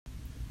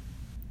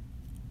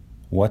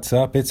What's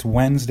up? It's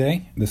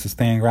Wednesday. This is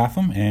Stan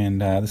Graffam, and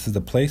this is the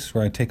place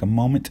where I take a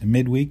moment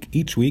midweek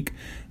each week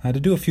to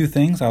do a few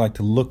things. I like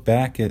to look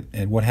back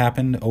at what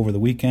happened over the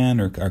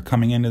weekend or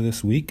coming into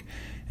this week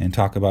and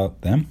talk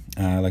about them.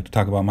 I like to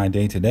talk about my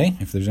day today,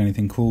 if there's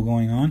anything cool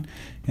going on,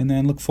 and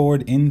then look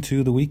forward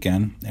into the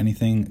weekend,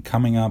 anything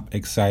coming up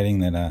exciting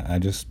that I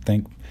just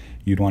think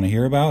you'd want to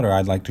hear about or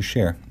I'd like to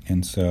share.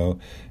 And so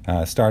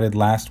started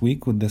last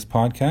week with this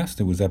podcast.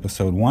 It was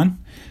episode 1.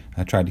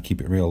 I tried to keep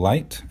it real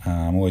light.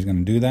 I'm always going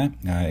to do that.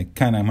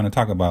 I'm going to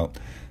talk about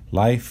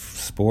life,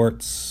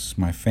 sports,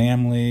 my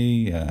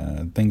family,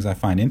 things I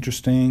find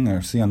interesting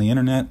or see on the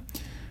internet.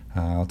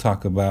 I'll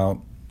talk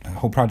about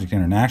Whole Project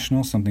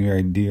International, something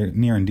very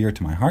near and dear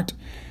to my heart.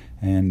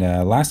 And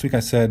last week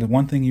I said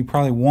one thing you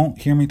probably won't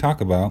hear me talk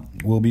about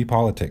will be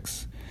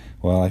politics.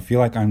 Well, I feel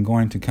like I'm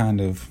going to kind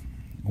of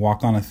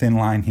walk on a thin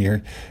line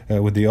here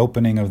with the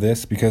opening of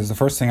this, because the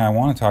first thing I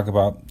want to talk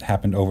about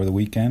happened over the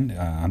weekend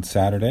on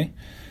Saturday.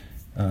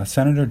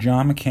 Senator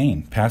John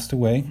McCain passed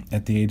away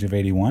at the age of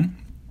 81,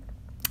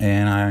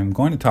 and I'm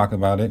going to talk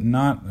about it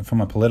not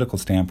from a political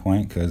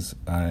standpoint, because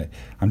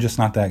I'm just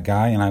not that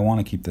guy and I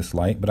want to keep this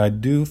light, but I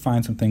do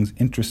find some things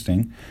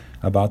interesting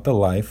about the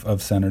life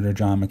of Senator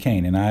John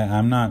McCain, and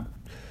I'm not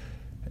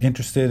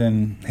interested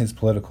in his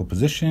political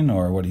position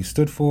or what he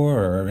stood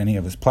for or any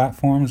of his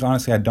platforms.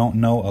 Honestly, I don't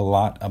know a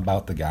lot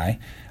about the guy,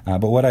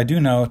 but what I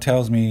do know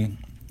tells me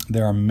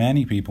there are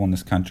many people in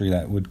this country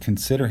that would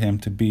consider him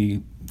to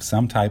be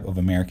some type of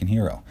American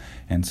hero.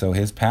 And so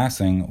his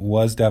passing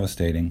was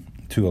devastating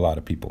to a lot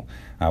of people.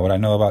 What I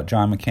know about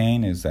John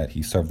McCain is that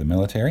he served the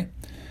military,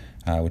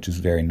 which is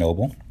very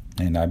noble.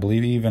 And I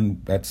believe he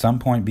even at some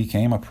point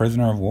became a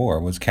prisoner of war,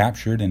 was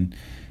captured and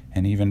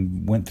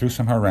even went through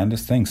some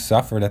horrendous things,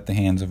 suffered at the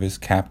hands of his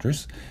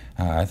captors,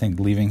 I think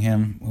leaving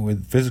him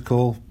with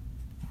physical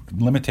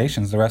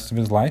limitations the rest of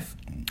his life.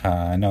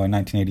 I know in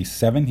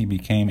 1987 he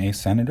became a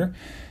senator,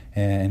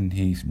 and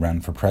he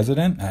ran for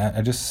president.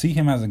 I just see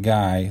him as a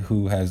guy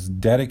who has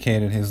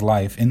dedicated his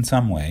life in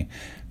some way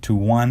to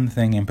one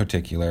thing in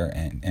particular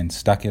and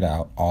stuck it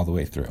out all the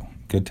way through.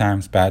 Good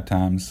times, bad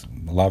times,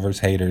 lovers,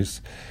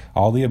 haters,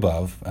 all the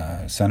above.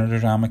 Senator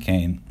John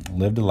McCain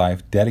lived a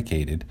life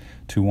dedicated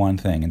to one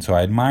thing. And so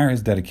I admire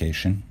his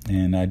dedication,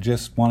 and I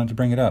just wanted to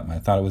bring it up. I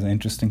thought it was an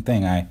interesting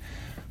thing. I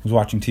was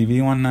watching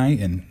TV one night,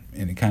 and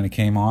it kind of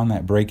came on,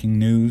 that breaking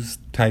news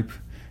type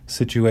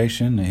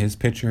situation, his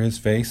picture, his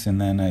face, and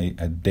then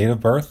a date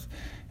of birth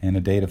and a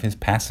date of his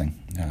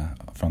passing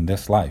from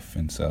this life.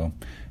 And so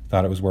I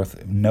thought it was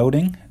worth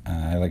noting.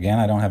 Again,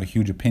 I don't have a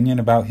huge opinion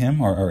about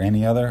him or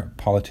any other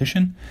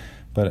politician,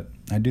 but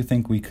I do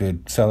think we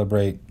could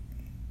celebrate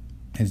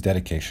his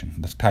dedication.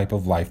 This type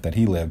of life that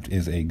he lived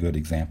is a good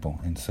example.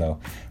 And so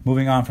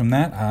moving on from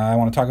that, I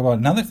want to talk about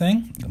another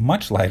thing,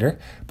 much lighter,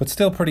 but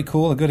still pretty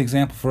cool. A good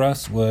example for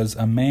us was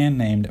a man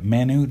named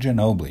Manu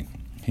Ginobili.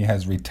 He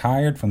has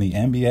retired from the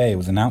NBA. It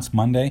was announced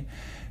Monday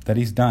that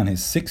he's done.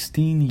 His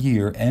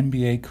 16-year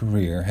NBA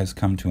career has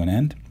come to an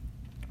end.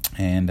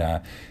 And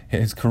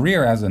his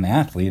career as an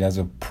athlete, as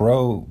a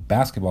pro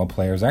basketball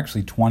player, is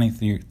actually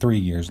 23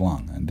 years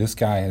long. And this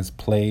guy has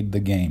played the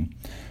game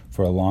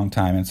for a long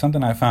time. And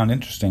something I found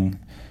interesting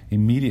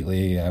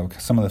immediately,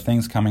 some of the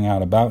things coming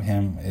out about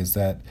him, is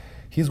that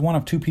he's one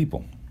of 2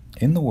 people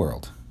in the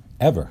world,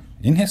 ever,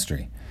 in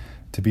history,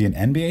 to be an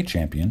NBA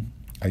champion,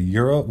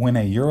 win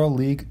a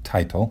EuroLeague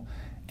title,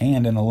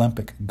 and an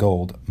Olympic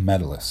gold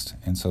medalist.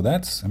 And so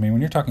that's, when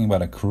you're talking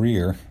about a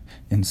career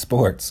in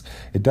sports,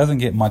 it doesn't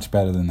get much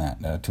better than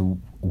that. To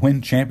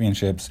win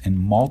championships in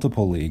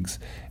multiple leagues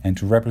and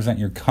to represent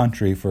your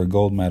country for a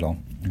gold medal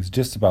is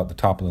just about the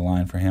top of the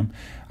line for him.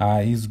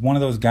 He's one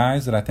of those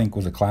guys that I think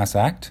was a class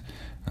act.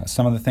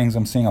 Some of the things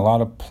I'm seeing, a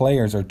lot of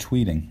players are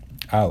tweeting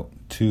out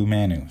to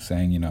Manu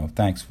saying,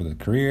 thanks for the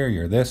career,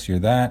 you're this, you're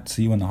that,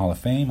 see you in the Hall of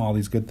Fame, all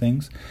these good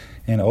things.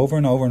 And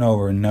over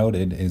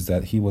noted is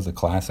that he was a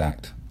class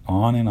act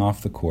on and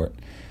off the court.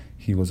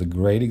 He was a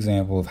great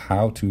example of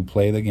how to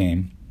play the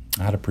game,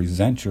 how to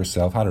present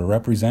yourself, how to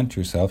represent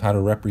yourself, how to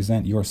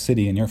represent your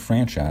city and your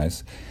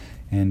franchise.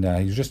 And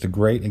he's just a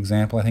great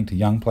example, I think, to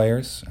young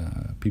players,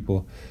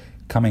 people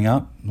coming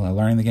up,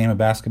 learning the game of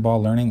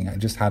basketball, learning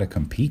just how to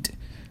compete,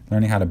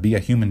 learning how to be a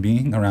human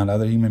being around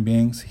other human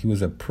beings. He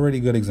was a pretty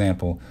good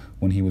example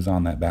when he was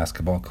on that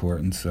basketball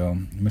court. And so,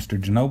 Mr.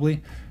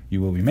 Ginobili,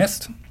 you will be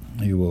missed.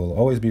 You will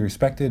always be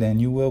respected,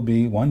 and you will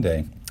be one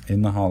day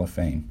in the Hall of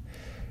Fame.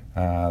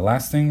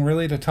 Last thing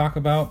really to talk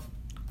about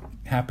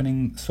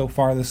happening so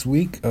far this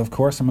week, of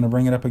course, I'm going to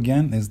bring it up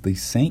again, is the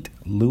St.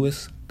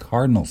 Louis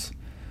Cardinals.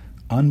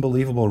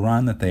 Unbelievable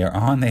run that they are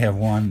on. They have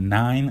won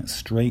 9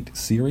 straight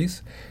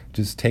series,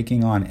 just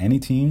taking on any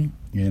team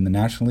in the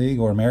National League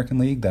or American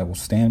League that will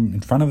stand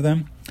in front of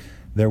them.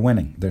 They're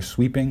winning. They're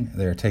sweeping.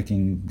 They're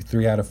taking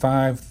 3 out of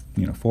 5,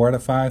 4 out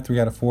of 5, 3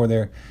 out of 4.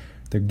 They're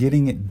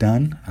getting it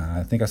done.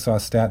 I think I saw a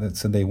stat that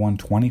said they won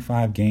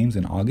 25 games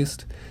in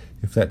August.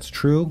 If that's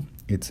true,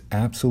 it's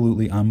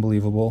absolutely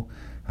unbelievable.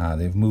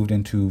 They've moved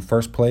into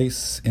first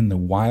place in the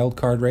wild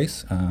card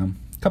race.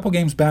 couple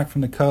games back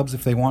from the Cubs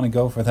if they want to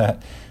go for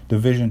that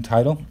division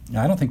title.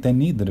 I don't think they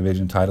need the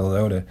division title,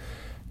 though, to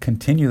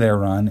continue their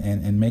run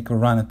and make a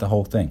run at the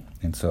whole thing.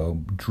 And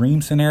so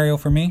dream scenario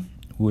for me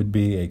would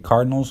be a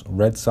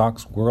Cardinals-Red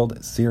Sox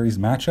World Series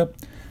matchup.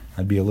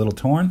 I'd be a little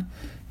torn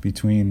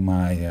between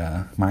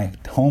my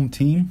home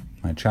team,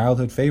 my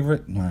childhood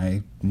favorite,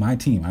 my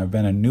team. I've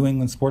been a New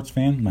England sports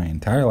fan my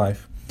entire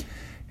life,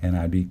 and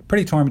I'd be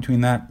pretty torn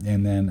between that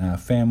and then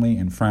family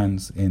and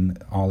friends in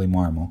Ollie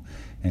Marmol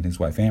and his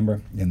wife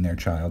Amber and their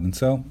child. And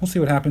so we'll see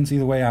what happens.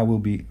 Either way, I will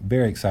be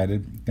very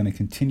excited. Going to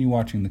continue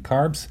watching the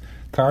cards.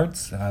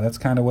 That's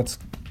kind of what's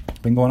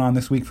been going on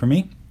this week for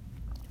me.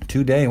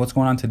 What's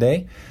going on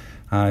today?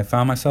 I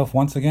found myself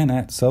once again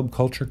at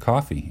Subculture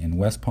Coffee in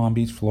West Palm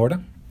Beach,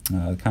 Florida.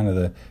 Kind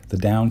of the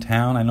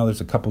downtown. I know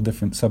there's a couple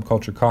different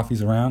Subculture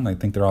Coffees around. I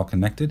think they're all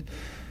connected.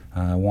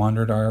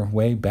 Wandered our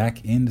way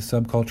back into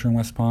Subculture in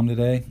West Palm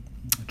today.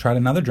 Tried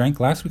another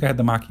drink. Last week I had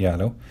the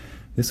macchiato.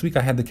 This week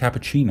I had the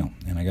cappuccino.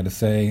 And I got to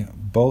say,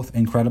 both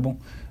incredible.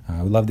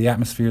 We love the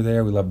atmosphere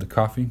there. We love the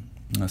coffee.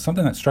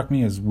 Something that struck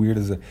me as weird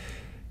as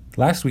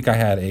last week I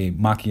had a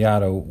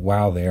macchiato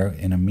while there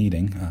in a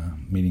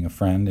meeting a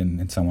friend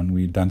and someone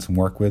we'd done some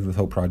work with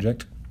Hope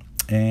Project.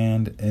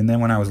 And then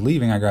when I was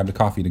leaving, I grabbed a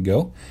coffee to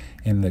go.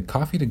 And the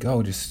coffee to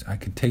go, I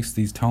could taste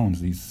these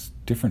tones, these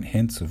different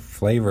hints of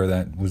flavor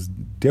that was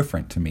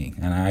different to me.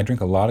 And I drink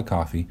a lot of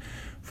coffee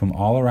from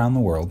all around the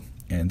world.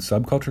 And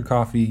Subculture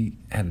Coffee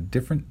had a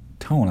different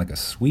tone, like a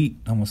sweet,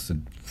 almost a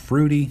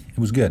fruity. It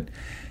was good.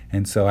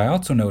 And so I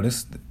also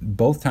noticed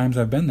both times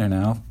I've been there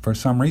now, for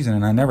some reason,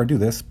 and I never do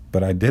this,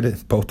 but I did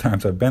it both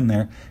times I've been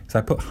there, is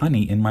I put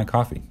honey in my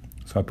coffee.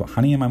 So I put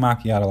honey in my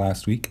macchiato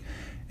last week,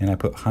 and I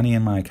put honey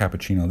in my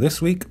cappuccino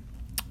this week,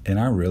 and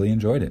I really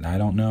enjoyed it. I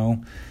don't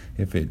know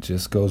if it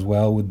just goes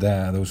well with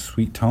those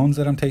sweet tones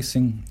that I'm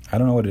tasting. I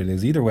don't know what it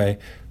is. Either way,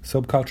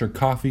 Subculture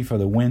Coffee for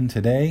the win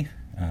today.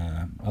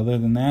 Other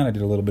than that, I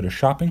did a little bit of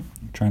shopping,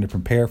 trying to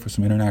prepare for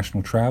some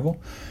international travel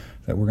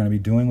that we're going to be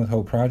doing with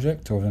Hope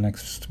Project over the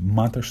next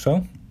month or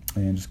so,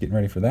 and just getting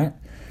ready for that.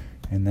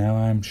 And now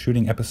I'm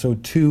shooting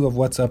episode 2 of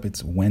What's Up.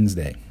 It's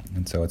Wednesday,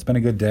 and so it's been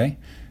a good day.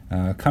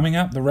 Coming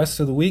up the rest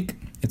of the week,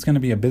 it's going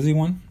to be a busy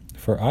one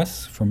for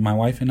us, for my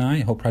wife and I.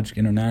 Hope Project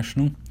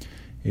International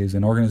is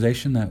an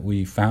organization that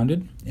we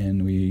founded,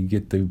 and we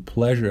get the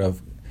pleasure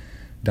of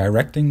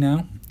directing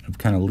now, of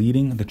kind of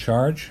leading the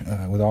charge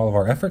with all of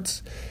our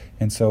efforts.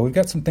 And so we've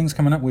got some things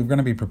coming up. We're going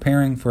to be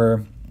preparing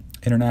for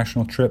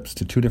international trips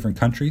to 2 different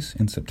countries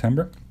in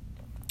September.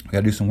 We got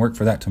to do some work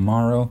for that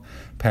tomorrow,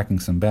 packing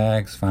some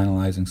bags,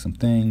 finalizing some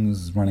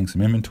things, running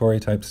some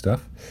inventory type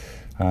stuff.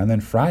 And then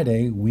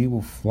Friday, we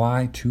will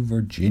fly to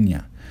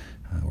Virginia.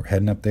 We're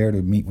heading up there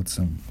to meet with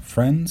some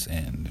friends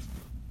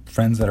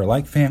that are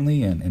like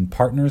family and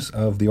partners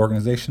of the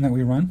organization that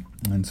we run.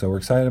 And so we're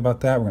excited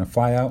about that. We're going to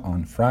fly out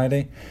on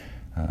Friday,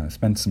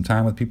 spend some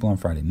time with people on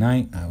Friday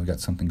night. We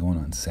got something going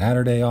on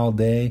Saturday all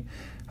day.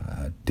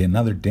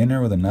 Another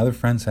dinner with another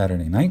friend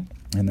Saturday night.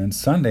 And then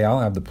Sunday, I'll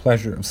have the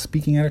pleasure of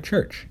speaking at a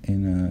church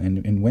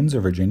in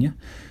Windsor, Virginia.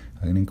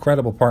 An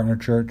incredible partner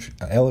church,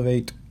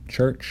 Elevate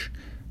Church.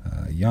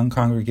 Young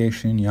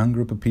congregation, young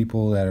group of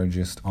people that are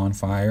just on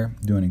fire,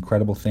 doing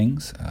incredible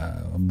things.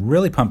 I'm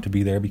really pumped to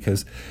be there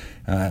because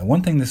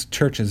one thing this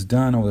church has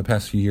done over the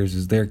past few years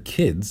is their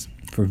kids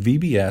for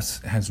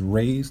VBS has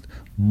raised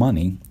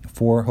money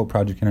for Hope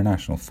Project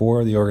International,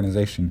 for the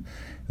organization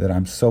that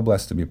I'm so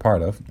blessed to be a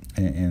part of.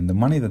 And the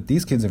money that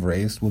these kids have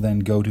raised will then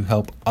go to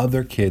help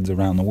other kids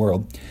around the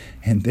world.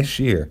 And this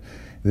year,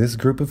 this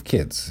group of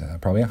kids,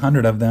 probably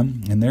 100 of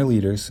them and their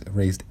leaders,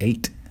 raised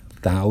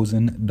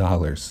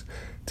 $8,000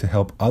 to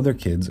help other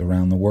kids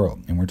around the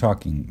world. And we're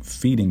talking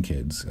feeding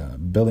kids,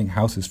 building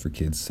houses for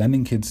kids,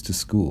 sending kids to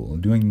school,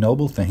 doing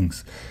noble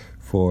things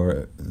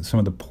for some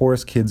of the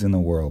poorest kids in the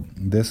world.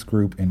 This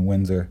group in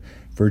Windsor,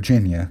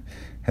 Virginia,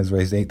 has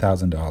raised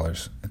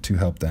 $8,000 to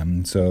help them.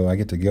 And so I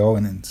get to go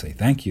and say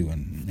thank you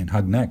and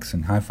hug necks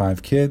and high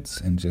five kids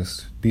and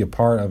just be a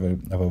part of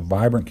a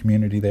vibrant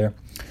community there.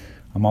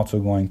 I'm also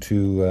going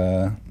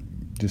to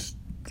just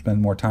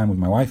spend more time with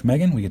my wife,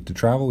 Megan. We get to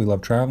travel. We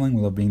love traveling.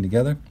 We love being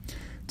together.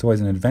 It's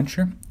always an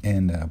adventure,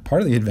 and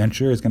part of the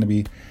adventure is going to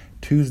be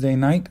Tuesday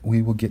night.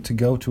 We will get to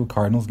go to a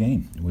Cardinals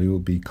game. We will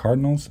be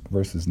Cardinals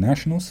versus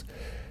Nationals,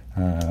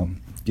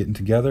 getting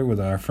together with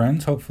our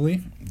friends,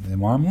 hopefully, the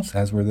Marmals,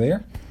 as we're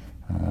there.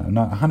 I'm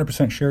not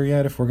 100% sure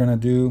yet if we're going to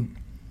do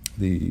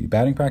the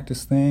batting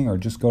practice thing or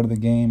just go to the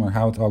game or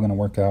how it's all going to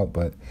work out,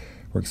 but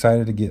we're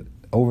excited to get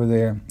over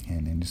there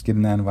and just get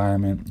in that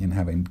environment and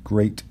have a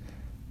great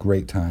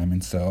time.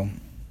 And so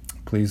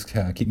please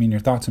keep me in your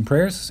thoughts and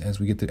prayers as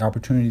we get the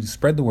opportunity to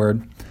spread the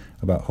word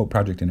about Hope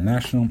Project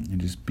International and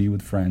just be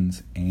with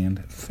friends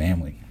and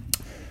family.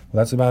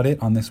 Well, that's about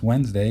it on this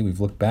Wednesday.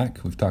 We've looked back.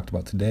 We've talked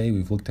about today.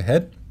 We've looked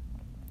ahead.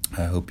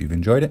 I hope you've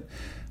enjoyed it.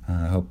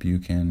 I hope you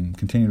can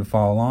continue to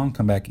follow along.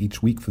 Come back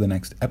each week for the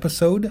next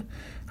episode.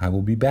 I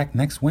will be back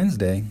next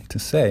Wednesday to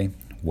say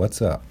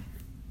what's up.